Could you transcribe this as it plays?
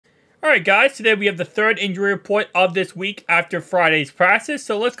Alright guys, today we have the third injury report of this week after Friday's practice,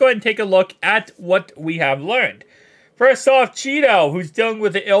 so let's go ahead and take a look at what we have learned. First off, Cheeto, who's dealing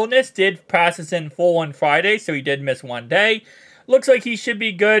with the illness, did practice in full on Friday, so he did miss one day. Looks like he should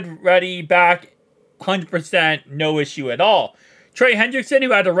be good, ready, back, 100%, no issue at all. Trey Hendrickson, who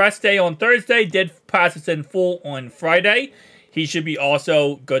had a rest day on Thursday, did practice in full on Friday. He should be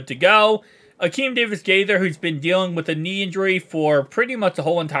also good to go. Akeem Davis-Gaither, who's been dealing with a knee injury for pretty much the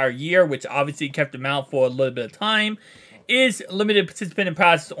whole entire year, which obviously kept him out for a little bit of time, is limited participant in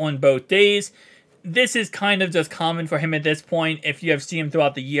practice on both days. This is kind of just common for him at this point. If you have seen him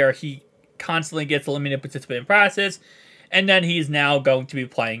throughout the year, he constantly gets a limited participant in practice, and then he's now going to be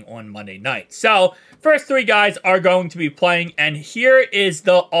playing on Monday night. So, first three guys are going to be playing, and here is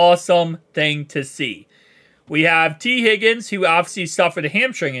the awesome thing to see. We have T. Higgins, who obviously suffered a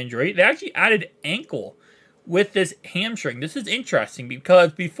hamstring injury. They actually added ankle with this hamstring. This is interesting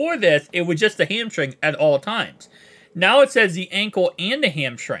because before this, it was just the hamstring at all times. Now it says the ankle and the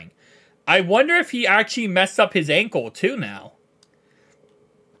hamstring. I wonder if he actually messed up his ankle too now.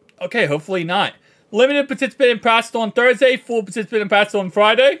 Okay, hopefully not. Limited participant in practice on Thursday, full participant in practice on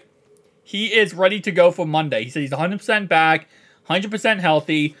Friday. He is ready to go for Monday. He said he's 100% back, 100%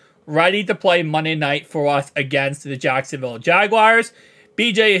 healthy, ready to play Monday night for us against the Jacksonville Jaguars.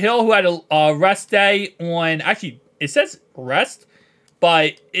 BJ Hill, who had a rest day on, actually, it says rest,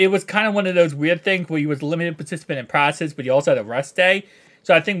 but it was kind of one of those weird things where he was limited participant in practice, but he also had a rest day.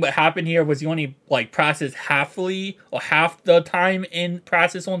 So I think what happened here was he only, practiced half the time in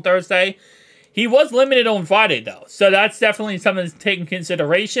practice on Thursday. He was limited on Friday, though. So that's definitely something to take in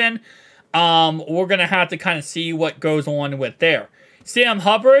consideration. We're going to have to kind of see what goes on with there. Sam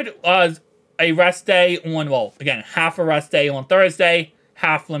Hubbard was a rest day on, well, again, half a rest day on Thursday,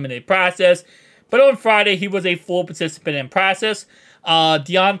 half limited practice. But on Friday, he was a full participant in practice.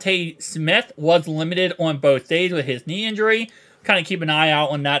 Deontay Smith was limited on both days with his knee injury. Kind of keep an eye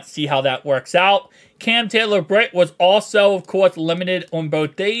out on that to see how that works out. Cam Taylor-Britt was also, of course, limited on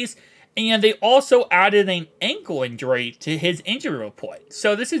both days. And they also added an ankle injury to his injury report.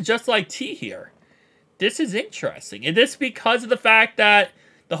 So this is just like T here. This is interesting. Is this because of the fact that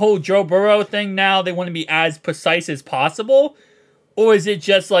the whole Joe Burrow thing now, they want to be as precise as possible? Or is it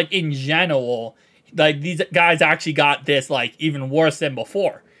just like in general, like these guys actually got this like even worse than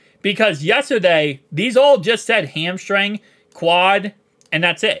before? Because yesterday, these all just said hamstring, quad, and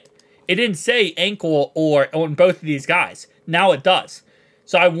that's it. It didn't say ankle or on both of these guys. Now it does.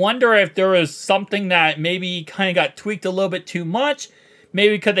 So I wonder if there is something that maybe kind of got tweaked a little bit too much.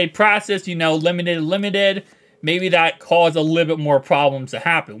 Maybe because they practiced, limited. Maybe that caused a little bit more problems to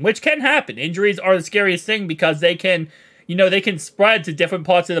happen, which can happen. Injuries are the scariest thing because they can, they can spread to different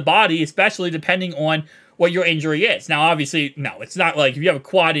parts of the body, especially depending on what your injury is. Now, obviously, no, it's not like if you have a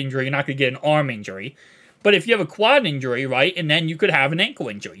quad injury, you're not going to get an arm injury. But if you have a quad injury, right, and then you could have an ankle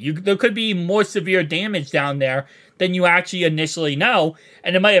injury. There could be more severe damage down there than you actually initially know.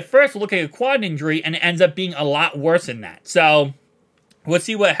 And it might at first look like a quad injury, and it ends up being a lot worse than that. So we'll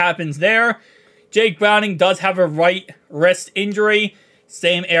see what happens there. Jake Browning does have a right wrist injury.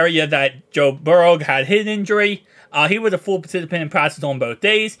 Same area that Joe Burrow had his injury. He was a full participant in practice on both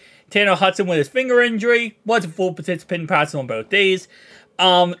days. Tanner Hudson with his finger injury was a full participant in practice on both days.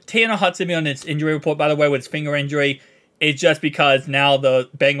 Tanner Hudson on his injury report, by the way, with his finger injury, is just because now the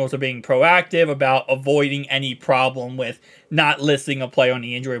Bengals are being proactive about avoiding any problem with not listing a player on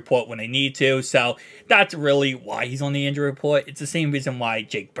the injury report when they need to. So that's really why he's on the injury report. It's the same reason why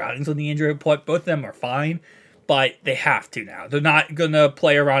Jake Browning's on the injury report. Both of them are fine, but they have to now. They're not going to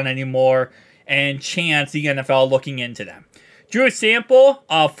play around anymore and chance the NFL looking into them. Drew Sample,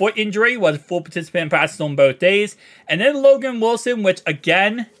 foot injury, was a full participant in practice on both days. And then Logan Wilson, which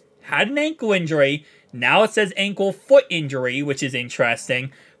again had an ankle injury. Now it says ankle foot injury, which is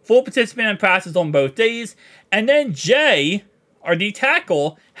interesting. Full participant in practice on both days. And then Jay, our D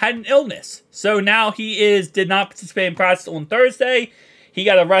tackle, had an illness. So now he did not participate in practice on Thursday. He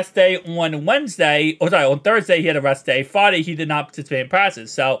got a rest day on Wednesday. On Thursday he had a rest day. Friday he did not participate in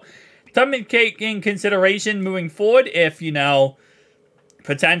practice. So something to take in consideration moving forward if,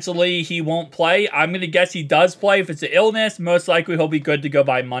 potentially he won't play. I'm going to guess he does play if it's an illness. Most likely he'll be good to go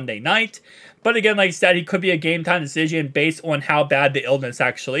by Monday night. But again, like I said, he could be a game time decision based on how bad the illness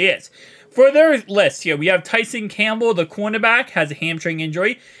actually is. For their list here, we have Tyson Campbell, the cornerback, has a hamstring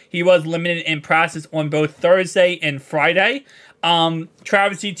injury. He was limited in practice on both Thursday and Friday.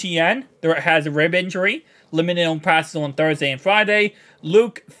 Travis Etienne has a rib injury, limited on practice on Thursday and Friday.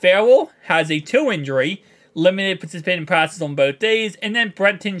 Luke Farrell has a toe injury, limited participant in practice on both days. And then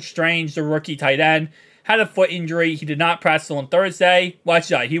Brenton Strange, the rookie tight end, had a foot injury. He did not practice on Thursday. Well,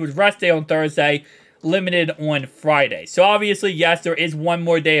 sorry, he was rest day on Thursday, limited on Friday. So obviously, yes, there is one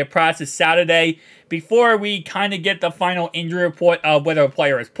more day of practice Saturday before we kind of get the final injury report of whether a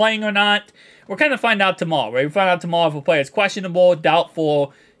player is playing or not. We'll kind of find out tomorrow, right? We'll find out tomorrow if a player is questionable,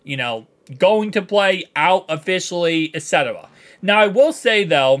 doubtful, you know, going to play, out officially, etc. Now, I will say,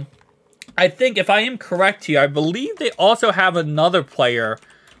 though, I think if I am correct here, I believe they also have another player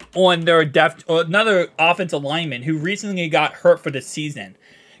on their depth, or another offensive lineman who recently got hurt for the season.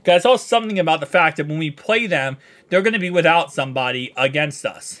 Because I saw something about the fact that when we play them, they're going to be without somebody against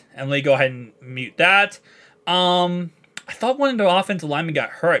us. And let me go ahead and mute that. I thought one of the offensive linemen got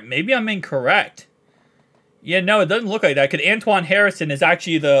hurt. Maybe I'm incorrect. Yeah, no, it doesn't look like that. Because Antoine Harrison is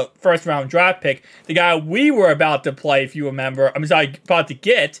actually the first-round draft pick. The guy we were about to play, if you remember. I'm sorry, about to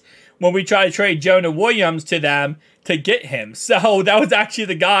get when we tried to trade Jonah Williams to them to get him. So that was actually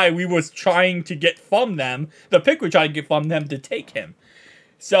the guy we was trying to get from them. The pick we're trying to get from them to take him.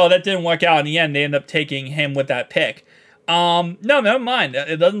 So that didn't work out in the end. They ended up taking him with that pick. No, never mind.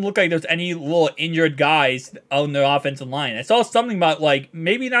 It doesn't look like there's any little injured guys on their offensive line. I saw something about, like,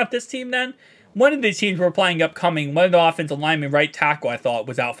 maybe not this team then. One of these teams we're playing upcoming, one of the offensive linemen, right tackle, I thought,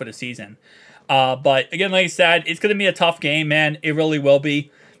 was out for the season. But, again, like I said, it's going to be a tough game, man. It really will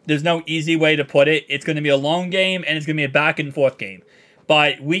be. There's no easy way to put it. It's going to be a long game, and it's going to be a back-and-forth game.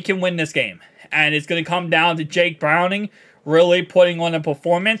 But we can win this game. And it's going to come down to Jake Browning really putting on a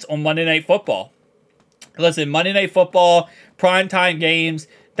performance on Monday Night Football. Listen, Monday Night Football, primetime games,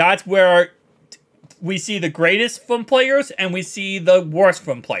 that's where we see the greatest from players and we see the worst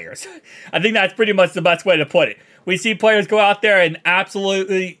from players. I think that's pretty much the best way to put it. We see players go out there and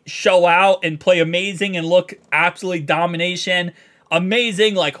absolutely show out and play amazing and look absolutely domination.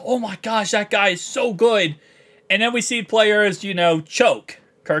 Amazing, like, oh my gosh, that guy is so good. And then we see players, you know, choke.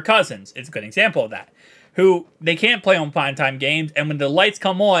 Kirk Cousins is a good example of that. Who, they can't play on primetime games, and when the lights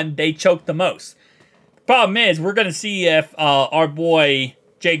come on, they choke the most. Problem is, we're going to see if our boy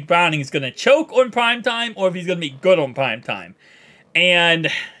Jake Browning is going to choke on primetime or if he's going to be good on primetime. And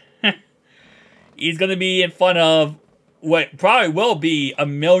he's going to be in front of what probably will be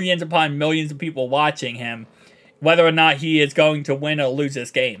millions upon millions of people watching him, whether or not he is going to win or lose this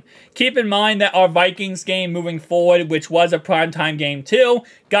game. Keep in mind that our Vikings game moving forward, which was a primetime game too,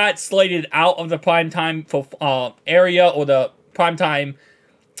 got slated out of the primetime area or the primetime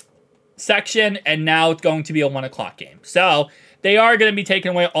section, and now it's going to be a 1 o'clock game. So they are going to be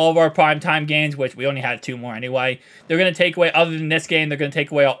taking away all of our primetime games, which we only had 2 more anyway. They're going to take away, other than this game, they're going to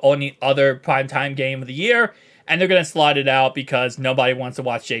take away our only other primetime game of the year, and they're going to slot it out because nobody wants to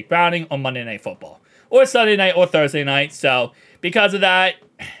watch Jake Browning on Monday Night Football. Or Sunday night or Thursday night. So because of that,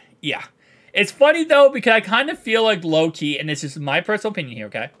 yeah. It's funny though, because I kind of feel like low-key, and this is my personal opinion here,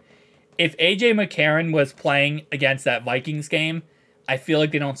 okay? If A.J. McCarron was playing against that Vikings game, I feel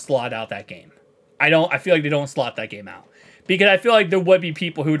like they don't slot out that game. I feel like they don't slot that game out. Because I feel like there would be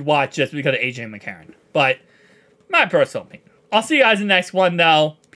people who would watch just because of A.J. McCarron. But my personal opinion. I'll see you guys in the next one though.